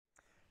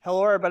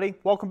Hello everybody,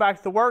 welcome back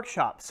to the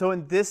workshop. So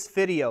in this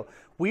video,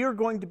 we are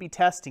going to be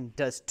testing,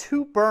 does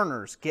two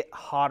burners get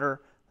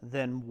hotter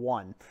than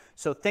one?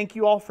 So thank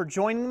you all for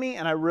joining me,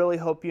 and I really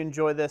hope you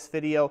enjoy this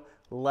video.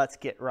 Let's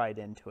get right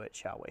into it,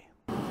 shall we?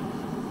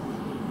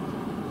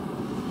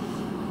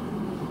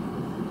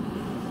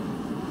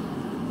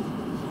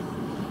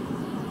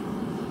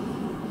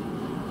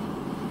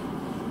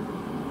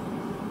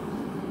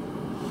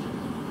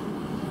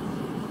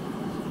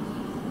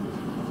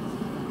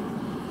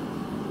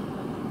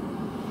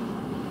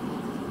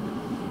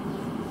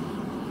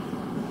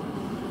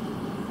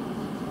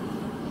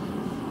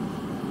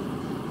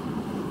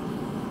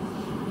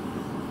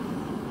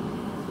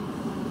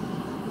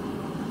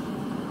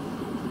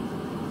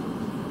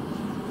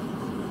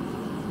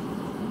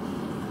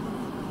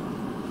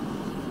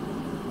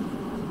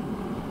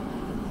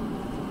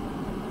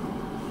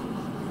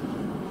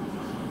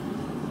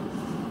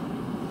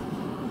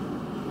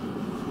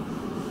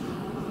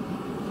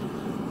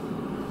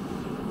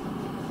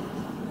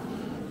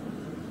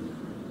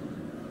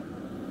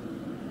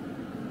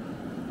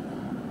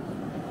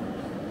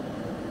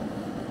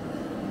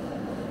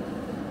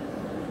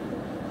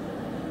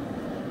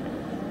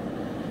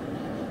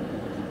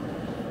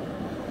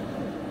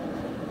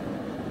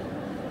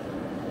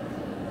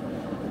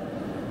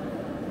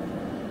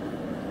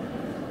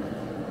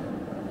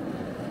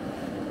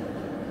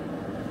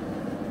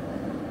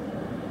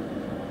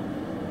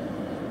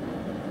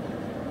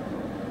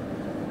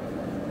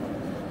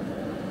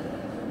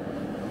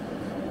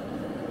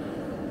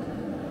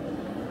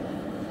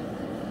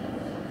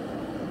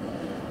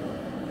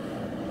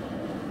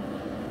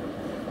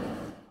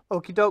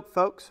 Okie doke,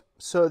 folks.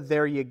 So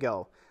there you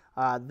go.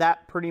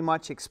 That pretty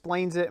much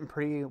explains it and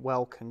pretty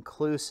well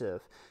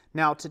conclusive.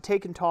 Now to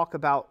take and talk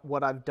about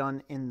what I've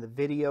done in the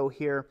video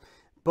here,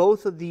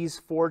 both of these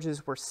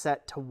forges were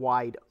set to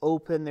wide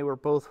open. They were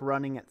both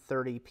running at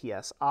 30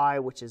 psi,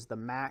 which is the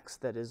max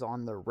that is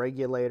on the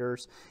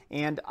regulators,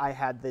 and I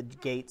had the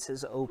gates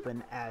as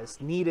open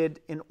as needed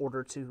in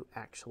order to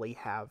actually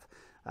have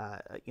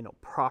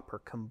proper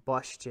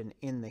combustion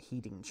in the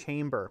heating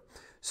chamber.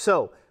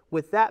 So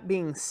with that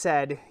being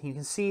said, you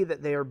can see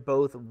that they are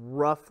both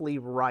roughly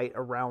right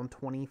around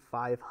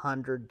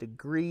 2,500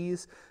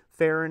 degrees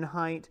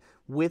Fahrenheit,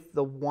 with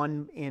the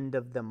one end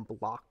of them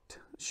blocked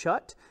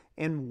shut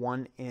and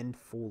one end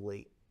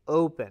fully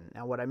open.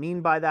 Now what I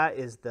mean by that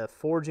is the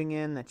forging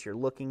end that you're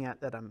looking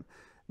at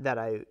that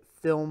I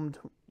filmed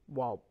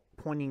while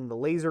pointing the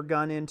laser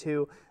gun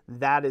into,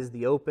 that is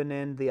the open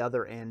end. The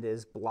other end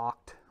is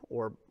blocked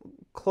or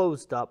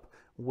closed up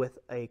with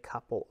a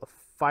couple of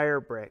fire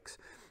bricks.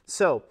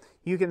 So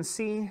you can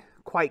see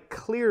quite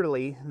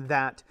clearly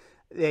that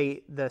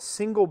the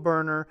single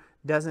burner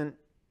doesn't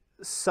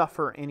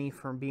suffer any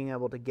from being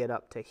able to get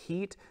up to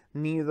heat,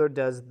 neither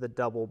does the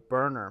double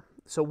burner.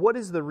 So what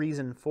is the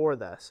reason for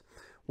this?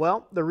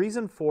 Well, the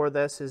reason for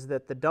this is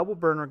that the double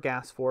burner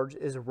gas forge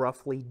is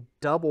roughly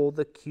double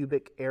the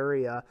cubic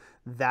area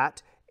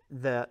that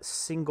the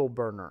single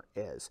burner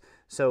is.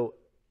 So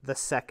the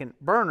second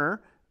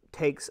burner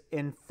takes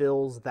and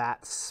fills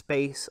that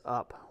space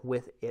up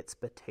with its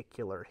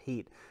particular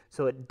heat.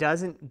 So it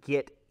doesn't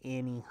get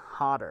any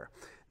hotter.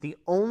 The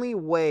only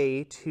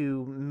way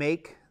to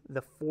make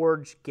the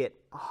forge get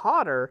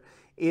hotter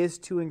is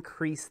to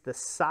increase the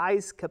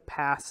size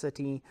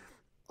capacity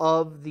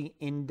of the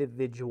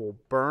individual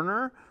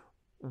burner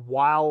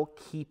while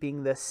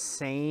keeping the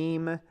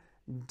same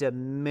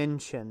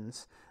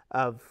dimensions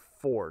of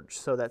forge.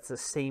 So that's the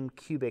same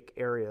cubic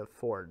area of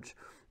forge.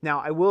 Now,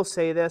 I will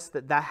say this,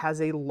 that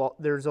has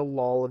there's a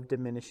law of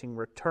diminishing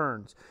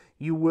returns.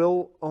 You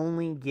will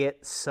only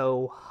get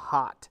so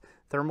hot.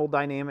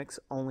 Thermodynamics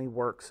only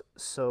works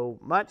so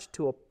much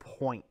to a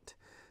point.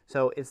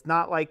 So it's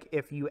not like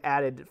if you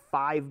added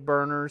 5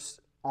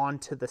 burners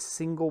onto the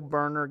single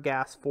burner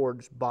gas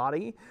forge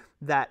body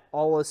that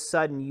all of a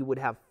sudden you would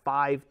have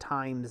 5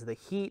 times the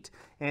heat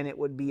and it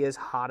would be as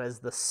hot as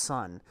the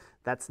sun.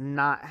 That's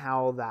not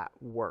how that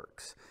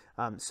works.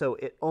 So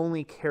it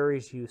only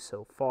carries you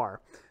so far.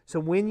 So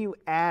when you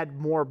add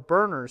more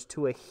burners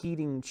to a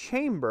heating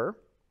chamber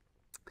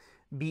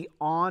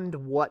beyond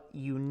what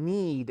you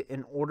need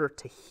in order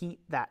to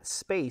heat that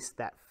space,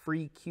 that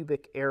free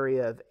cubic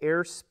area of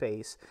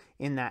airspace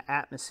in that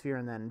atmosphere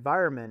and that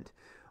environment,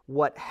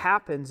 what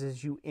happens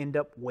is you end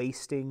up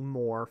wasting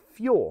more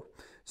fuel.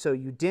 So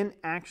you didn't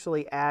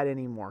actually add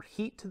any more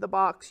heat to the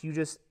box, you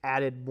just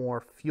added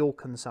more fuel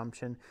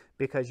consumption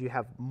because you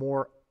have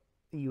more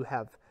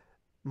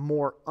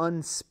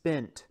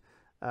unspent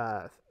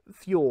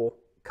fuel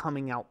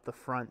coming out the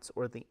fronts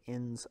or the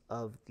ends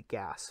of the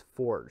gas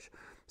forge.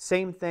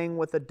 Same thing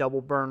with a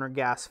double burner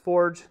gas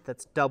forge,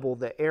 that's double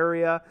the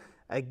area.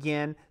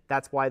 Again,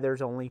 that's why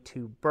there's only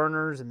 2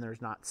 burners and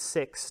there's not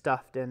 6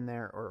 stuffed in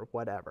there or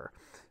whatever.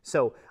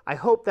 So I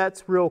hope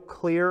that's real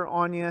clear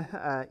on you.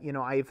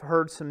 I've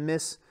heard some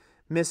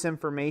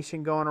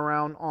misinformation going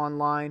around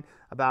online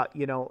about,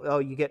 oh,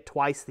 you get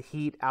twice the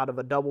heat out of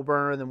a double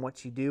burner than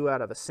what you do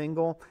out of a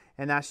single,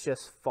 and that's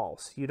just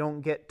false. You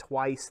don't get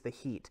twice the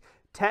heat.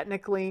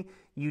 technically,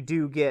 you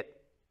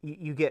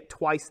get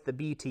twice the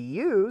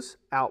BTUs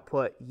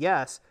output,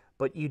 yes,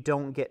 but you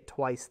don't get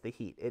twice the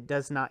heat. It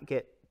does not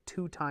get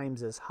 2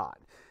 times as hot.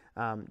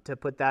 To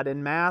put that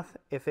in math,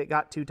 if it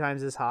got 2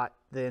 times as hot,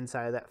 the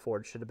inside of that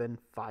forge should have been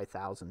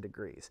 5,000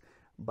 degrees,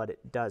 but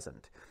it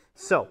doesn't.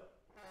 So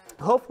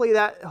hopefully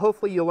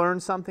you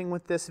learned something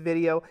with this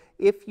video.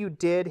 If you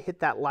did, hit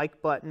that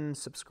like button,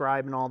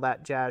 subscribe, and all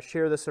that jazz.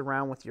 Share this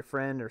around with your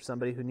friend or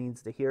somebody who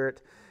needs to hear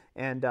it.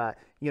 And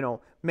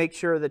make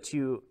sure that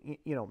you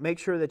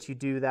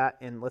do that,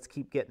 and let's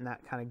keep getting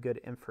that kind of good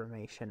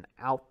information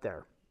out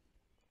there.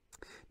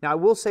 Now, I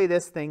will say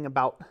this thing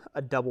about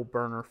a double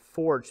burner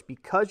forge: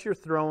 because you're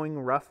throwing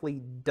roughly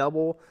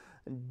double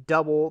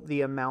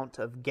the amount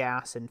of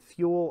gas and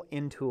fuel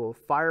into a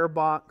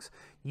firebox,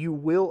 you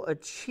will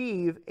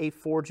achieve a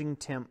forging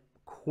temp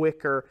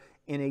quicker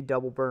in a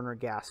double burner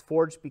gas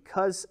forge,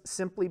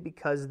 simply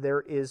because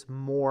there is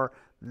more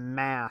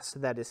mass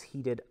that is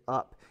heated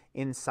up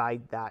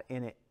inside that,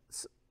 and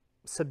it's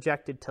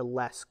subjected to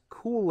less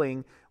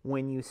cooling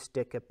when you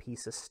stick a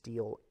piece of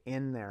steel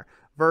in there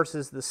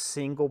versus the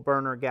single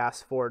burner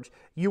gas forge.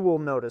 You will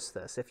notice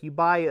this. If you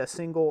buy a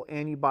single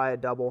and you buy a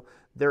double,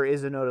 there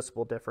is a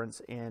noticeable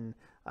difference in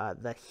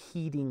the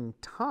heating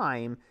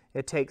time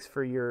it takes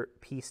for your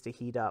piece to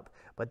heat up,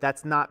 but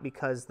that's not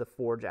because the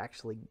forge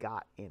actually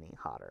got any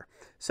hotter.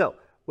 So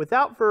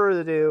without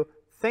further ado,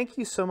 thank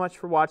you so much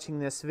for watching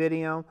this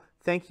video.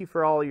 Thank you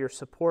for all your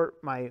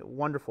support, my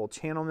wonderful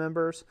channel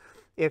members.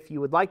 If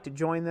you would like to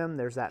join them,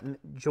 there's that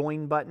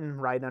join button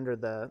right under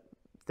the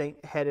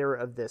header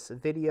of this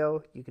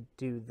video. You could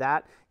do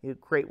that. It's a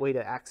great way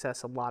to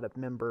access a lot of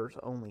members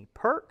only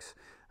perks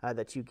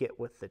that you get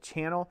with the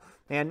channel.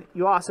 And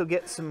you also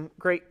get some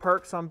great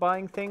perks on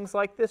buying things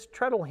like this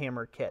treadle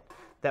hammer kit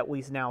that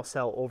we now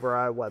sell over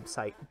our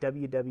website,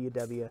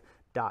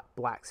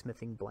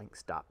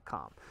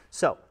 www.blacksmithingblanks.com.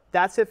 So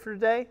that's it for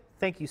today.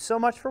 Thank you so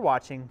much for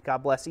watching.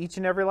 God bless each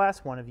and every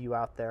last one of you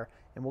out there,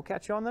 and we'll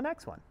catch you on the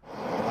next one.